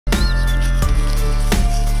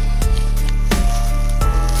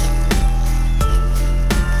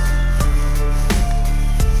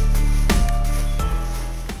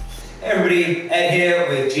here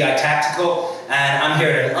with GI Tactical, and I'm here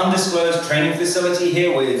at an undisclosed training facility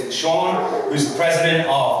here with Sean, who's the president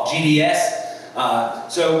of GDS.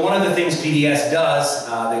 So one of the things GDS does,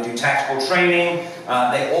 they do tactical training,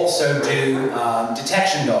 they also do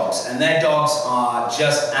detection dogs, and their dogs are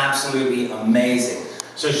just absolutely amazing.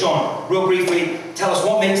 So Sean, real briefly, tell us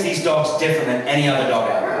what makes these dogs different than any other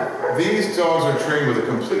dog out there. These dogs are trained with a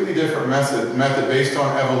completely different method based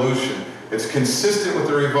on evolution. It's consistent with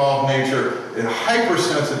their evolved nature. It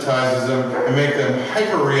hypersensitizes them and make them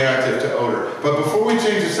hyper-reactive to odor. But before we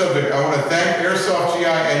change the subject, I want to thank Airsoft GI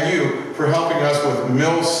and you for helping us with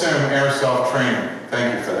Mil-Sim Airsoft training.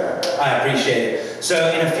 Thank you for that. I appreciate it.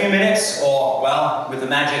 So in a few minutes, or well, with the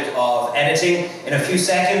magic of editing, in a few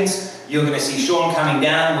seconds, you're going to see Sean coming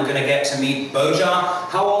down. We're going to get to meet Bojar.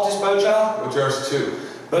 How old is Bojar? Bojar's 2.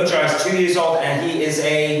 Bojar is 2 years old, and he is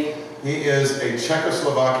a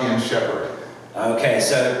Czechoslovakian Shepherd. Okay,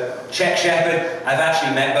 so Czech Shepherd. I've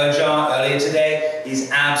actually met Bojar earlier today. He's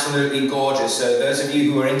absolutely gorgeous. So those of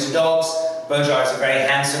you who are into dogs, Bojar is a very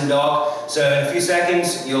handsome dog. So in a few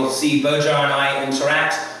seconds, you'll see Bojar and I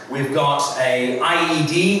interact. We've got a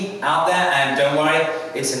IED out there, and don't worry,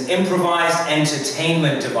 it's an improvised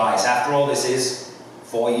entertainment device. After all, this is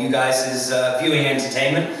for you guys' viewing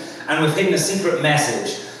entertainment. And we've hidden a secret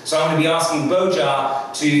message. So I'm going to be asking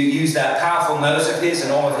Bojar to use that powerful nose of his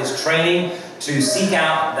and all of his training to seek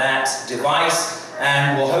out that device,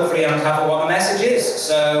 and we'll hopefully uncover what the message is.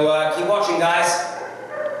 So keep watching, guys.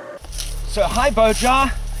 So hi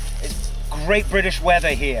Bojar, it's great British weather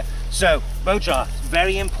here. So Bojar,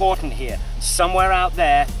 very important here. Somewhere out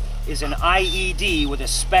there is an IED with a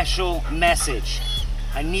special message.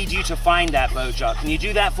 I need you to find that, Bojar. Can you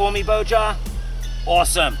do that for me, Bojar?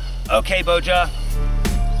 Awesome. Okay, Bojar.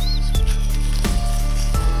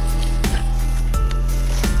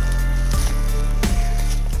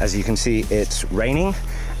 As you can see, it's raining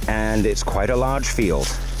and it's quite a large field.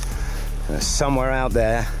 Somewhere out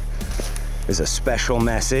there is a special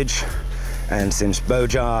message, and since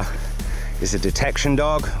Bojar is a detection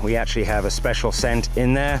dog, we actually have a special scent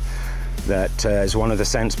in there that is one of the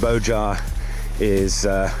scents Bojar is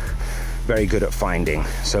very good at finding.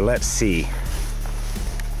 So let's see.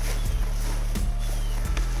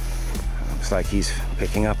 Looks like he's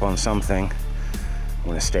picking up on something. I'm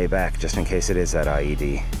going to stay back just in case it is that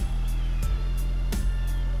IED.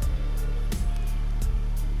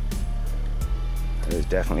 There's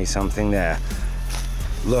definitely something there.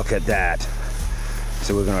 Look at that.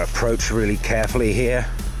 So we're going to approach really carefully here.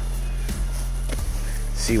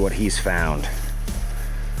 See what he's found.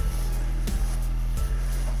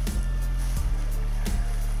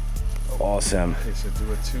 Awesome. Okay, so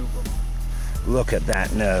do a tube. Look at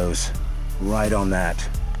that nose. Right on that.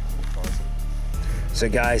 So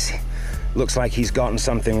guys, looks like he's gotten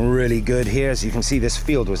something really good here. As you can see, this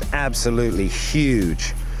field was absolutely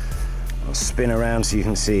huge. I'll spin around so you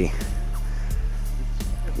can see.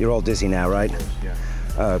 You're all dizzy now, right? Yeah.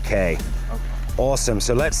 Okay. Awesome.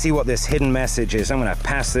 So let's see what this hidden message is. I'm going to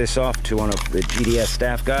pass this off to one of the GDS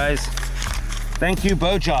staff guys. Thank you,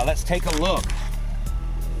 Bojar. Let's take a look.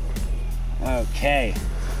 Okay.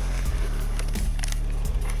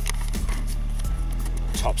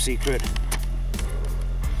 Top secret.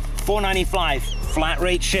 $4.95 flat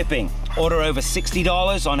rate shipping. Order over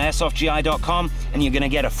 $60 on airsoftgi.com and you're going to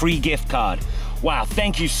get a free gift card. Wow,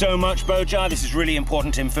 thank you so much, Bojar. This is really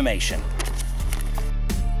important information.